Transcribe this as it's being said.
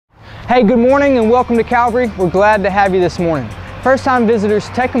Hey, good morning and welcome to Calvary. We're glad to have you this morning. First time visitors,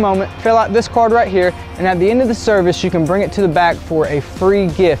 take a moment, fill out this card right here, and at the end of the service you can bring it to the back for a free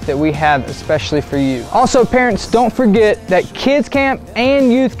gift that we have especially for you. Also parents, don't forget that kids camp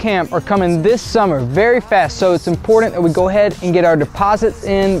and youth camp are coming this summer very fast, so it's important that we go ahead and get our deposits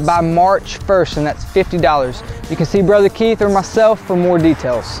in by March 1st, and that's $50. You can see Brother Keith or myself for more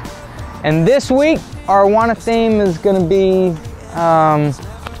details. And this week our Awana theme is going to be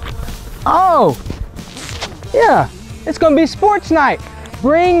it's going to be sports night.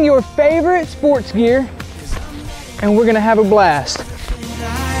 Bring your favorite sports gear and we're going to have a blast.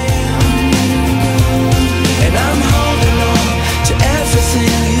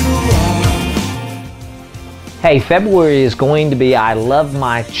 Hey, February is going to be I Love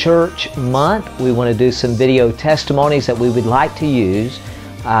My Church month. We want to do some video testimonies that we would like to use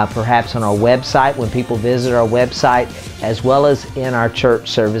perhaps on our website when people visit our website, as well as in our church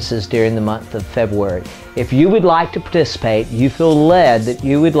services during the month of February. If you would like to participate, you feel led that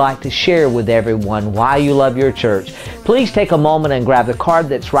you would like to share with everyone why you love your church, please take a moment and grab the card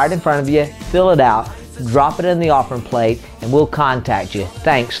that's right in front of you, fill it out, drop it in the offering plate, and we'll contact you.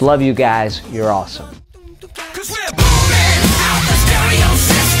 Thanks. Love you guys. You're awesome.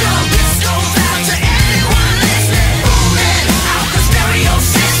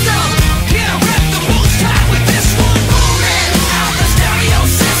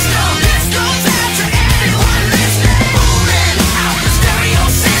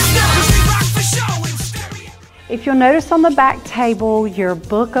 If you'll notice on the back table, your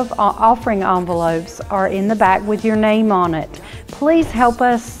book of offering envelopes are in the back with your name on it. Please help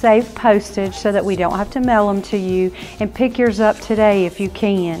us save postage so that we don't have to mail them to you, and pick yours up today if you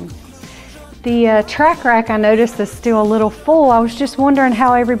can. The track rack I noticed is still a little full. I was just wondering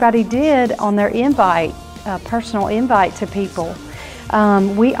how everybody did on their invite, personal invite to people.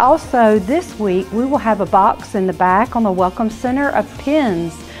 We also, this week, we will have a box in the back on the Welcome Center of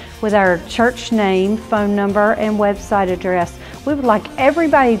pins with our church name, phone number, and website address. We would like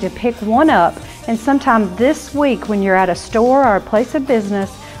everybody to pick one up, and sometime this week when you're at a store or a place of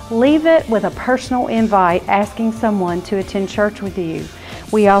business, leave it with a personal invite asking someone to attend church with you.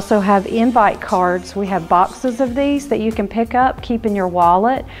 We also have invite cards. We have boxes of these that you can pick up, keep in your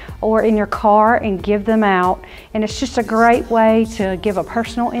wallet or in your car and give them out. And it's just a great way to give a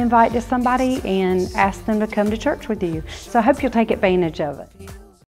personal invite to somebody and ask them to come to church with you. So I hope you'll take advantage of it.